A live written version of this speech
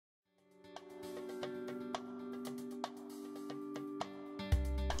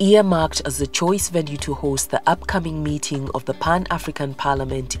Earmarked as the choice venue to host the upcoming meeting of the Pan-African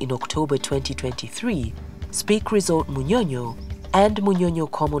Parliament in October 2023, Speak Resort Munyonyo and Munyonyo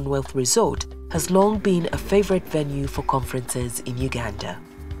Commonwealth Resort has long been a favorite venue for conferences in Uganda.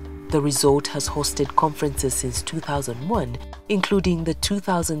 The resort has hosted conferences since 2001, including the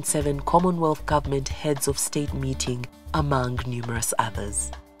 2007 Commonwealth Government Heads of State meeting, among numerous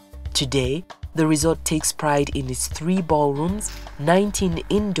others. Today, the resort takes pride in its 3 ballrooms, 19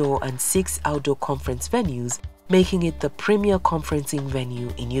 indoor and 6 outdoor conference venues, making it the premier conferencing venue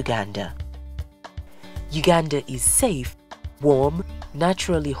in Uganda. Uganda is safe, warm,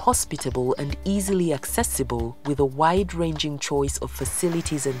 naturally hospitable and easily accessible, with a wide-ranging choice of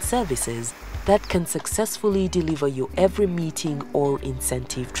facilities and services that can successfully deliver your every meeting or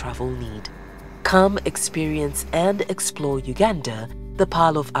incentive travel need. Come experience and explore Uganda, the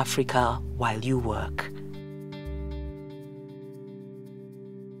Pearl of Africa, while you work.